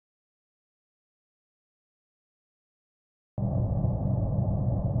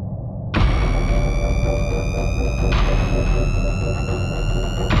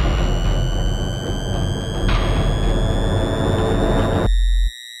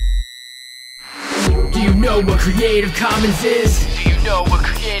Do you know what Creative Commons is? Do you know what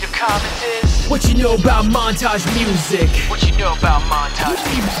Creative Commons is? What you know about montage music? What you know about montage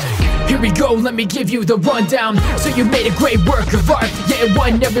music? Here we go, let me give you the rundown. So you made a great work of art. Yeah, it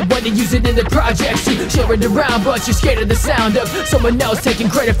won everyone to use it in their projects. You share it around, but you're scared of the sound of someone else taking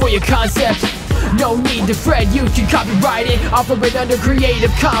credit for your concept. No need to fret, you can copyright it, offer it under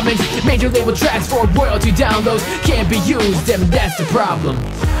Creative Commons. Major label tracks for royalty downloads can't be used, and that's the problem.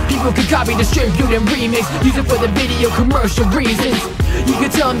 People can copy, distribute, and remix, use it for the video commercial reasons. You can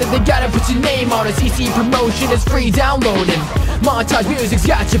tell them that they gotta put your name on it. CC promotion is free downloading. Montage music's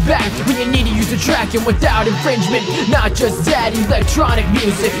got your back when you need to use the track and without infringement. Not just that, electronic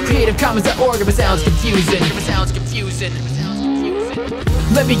music. CreativeCommons.org if it sounds confusing.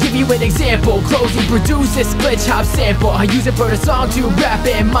 Let me give you an example. Closing produce this glitch hop sample. I use it for the song to rap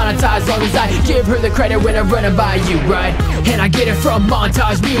and monetize. Long as I give her the credit when I run it by you, right? And I get it from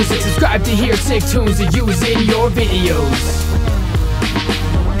Montage Music. Subscribe to hear sick tunes to use in your videos.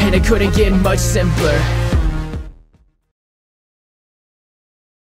 And it couldn't get much simpler.